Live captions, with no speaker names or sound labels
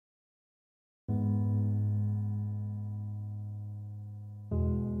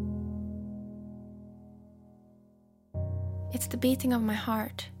It's the beating of my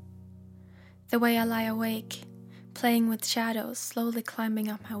heart. The way I lie awake, playing with shadows slowly climbing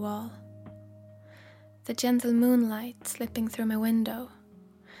up my wall. The gentle moonlight slipping through my window,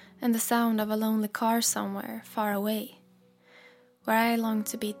 and the sound of a lonely car somewhere far away, where I long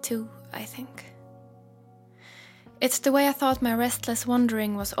to be too, I think. It's the way I thought my restless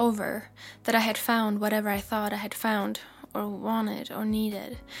wandering was over, that I had found whatever I thought I had found, or wanted or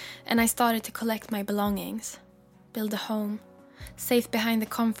needed, and I started to collect my belongings, build a home, safe behind the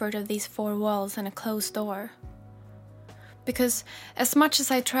comfort of these four walls and a closed door. Because as much as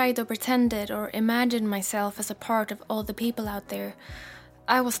I tried or pretended or imagined myself as a part of all the people out there,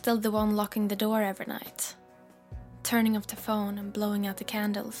 I was still the one locking the door every night, turning off the phone and blowing out the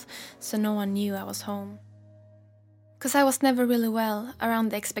candles so no one knew I was home. Because I was never really well around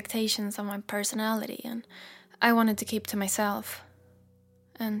the expectations of my personality, and I wanted to keep to myself.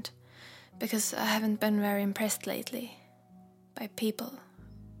 And because I haven't been very impressed lately by people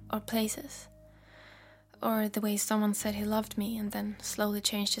or places, or the way someone said he loved me and then slowly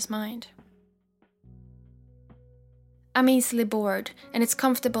changed his mind. I'm easily bored, and it's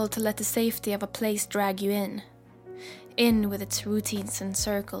comfortable to let the safety of a place drag you in with its routines and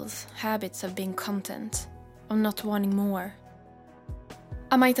circles, habits of being content, of not wanting more.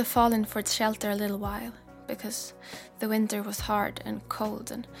 I might have fallen for its shelter a little while, because the winter was hard and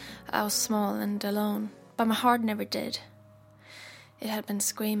cold and I was small and alone, but my heart never did. It had been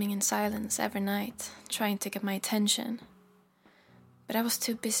screaming in silence every night, trying to get my attention. But I was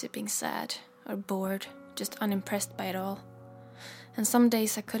too busy being sad or bored, just unimpressed by it all. And some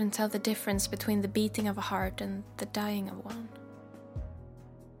days I couldn't tell the difference between the beating of a heart and the dying of one.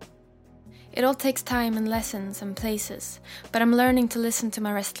 It all takes time and lessons and places, but I'm learning to listen to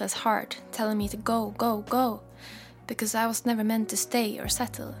my restless heart, telling me to go, go, go, because I was never meant to stay or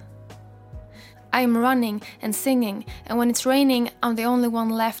settle. I am running and singing, and when it's raining, I'm the only one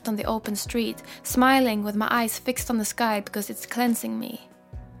left on the open street, smiling with my eyes fixed on the sky because it's cleansing me.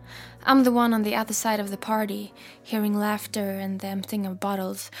 I'm the one on the other side of the party, hearing laughter and the emptying of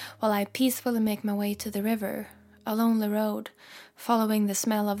bottles, while I peacefully make my way to the river, a lonely road, following the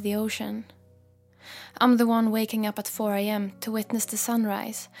smell of the ocean. I'm the one waking up at 4 a.m. to witness the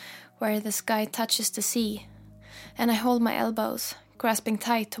sunrise, where the sky touches the sea, and I hold my elbows, grasping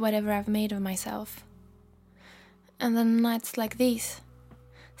tight to whatever I've made of myself. And then nights like these,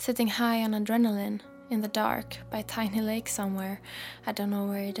 sitting high on adrenaline in the dark by a tiny lake somewhere, I don't know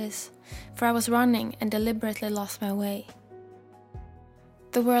where it is, for I was running and deliberately lost my way.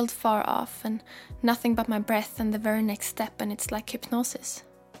 The world far off and nothing but my breath and the very next step, and it's like hypnosis.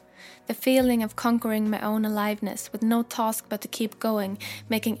 The feeling of conquering my own aliveness with no task but to keep going,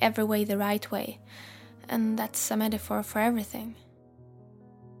 making every way the right way. And that's a metaphor for everything.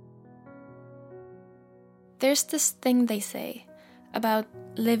 There's this thing they say about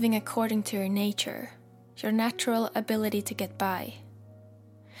living according to your nature, your natural ability to get by.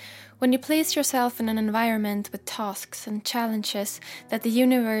 When you place yourself in an environment with tasks and challenges that the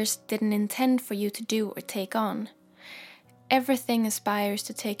universe didn't intend for you to do or take on, everything aspires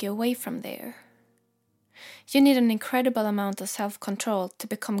to take you away from there. You need an incredible amount of self-control to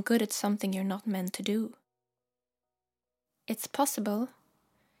become good at something you're not meant to do. It's possible,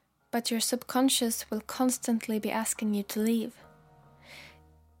 but your subconscious will constantly be asking you to leave.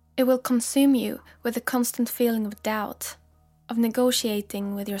 It will consume you with a constant feeling of doubt, of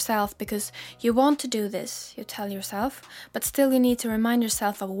negotiating with yourself because you want to do this, you tell yourself, but still you need to remind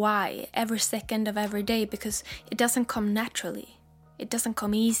yourself of why every second of every day because it doesn't come naturally, it doesn't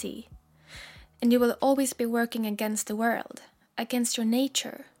come easy. And you will always be working against the world, against your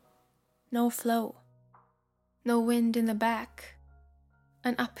nature. No flow, no wind in the back.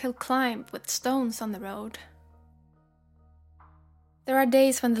 An uphill climb with stones on the road. There are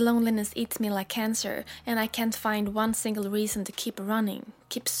days when the loneliness eats me like cancer and I can't find one single reason to keep running,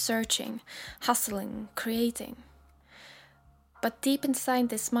 keep searching, hustling, creating. But deep inside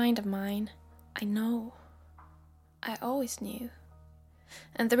this mind of mine, I know. I always knew.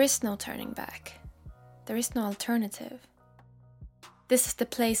 And there is no turning back. There is no alternative. This is the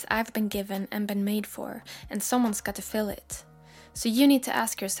place I've been given and been made for, and someone's got to fill it. So you need to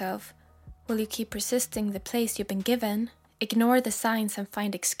ask yourself, will you keep resisting the place you've been given, ignore the signs and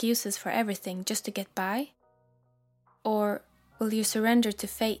find excuses for everything just to get by? Or will you surrender to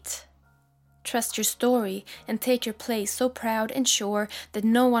fate, trust your story and take your place so proud and sure that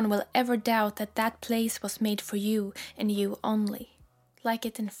no one will ever doubt that that place was made for you and you only, like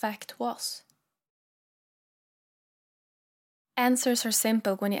it in fact was? Answers are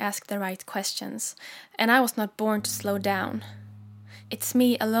simple when you ask the right questions, and I was not born to slow down. It's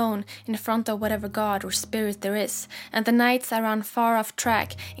me alone in front of whatever god or spirit there is, and the nights I run far off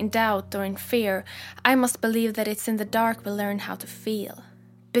track, in doubt or in fear, I must believe that it's in the dark we learn how to feel.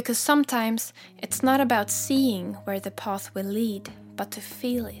 Because sometimes it's not about seeing where the path will lead, but to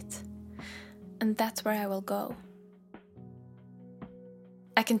feel it. And that's where I will go.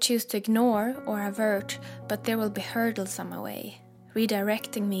 I can choose to ignore or avert, but there will be hurdles on my way,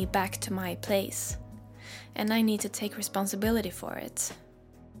 redirecting me back to my place. And I need to take responsibility for it.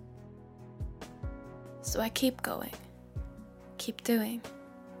 So I keep going, keep doing,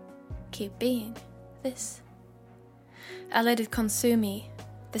 keep being this. I let it consume me,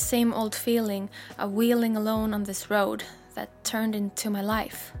 the same old feeling of wheeling alone on this road that turned into my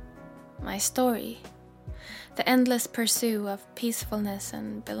life, my story, the endless pursuit of peacefulness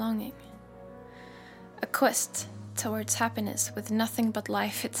and belonging. A quest towards happiness with nothing but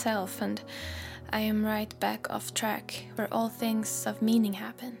life itself, and I am right back off track where all things of meaning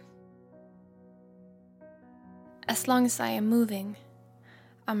happen. As long as I am moving,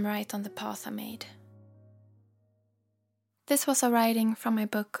 I'm right on the path I made. This was a writing from my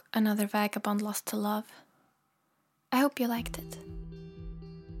book Another Vagabond Lost to Love. I hope you liked it.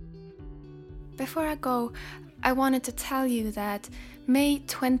 Before I go, I wanted to tell you that May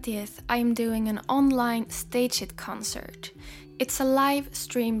 20th I'm doing an online Stage It concert. It's a live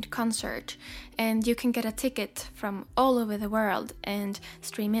streamed concert, and you can get a ticket from all over the world and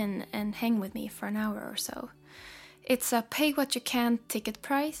stream in and hang with me for an hour or so. It's a pay-what-you-can ticket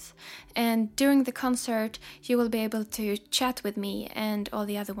price, and during the concert you will be able to chat with me and all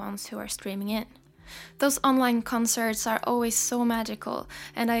the other ones who are streaming in. Those online concerts are always so magical,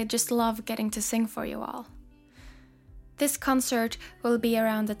 and I just love getting to sing for you all. This concert will be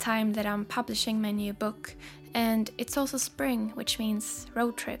around the time that I'm publishing my new book, and it's also spring, which means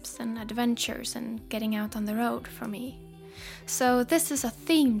road trips and adventures and getting out on the road for me. So this is a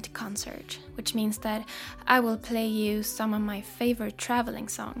themed concert, which means that I will play you some of my favorite traveling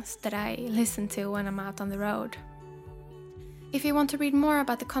songs that I listen to when I'm out on the road. If you want to read more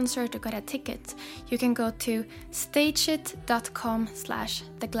about the concert or get a ticket, you can go to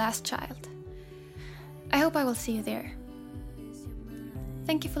stageit.com/theglasschild. I hope I will see you there.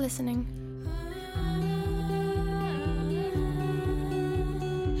 Thank you for listening.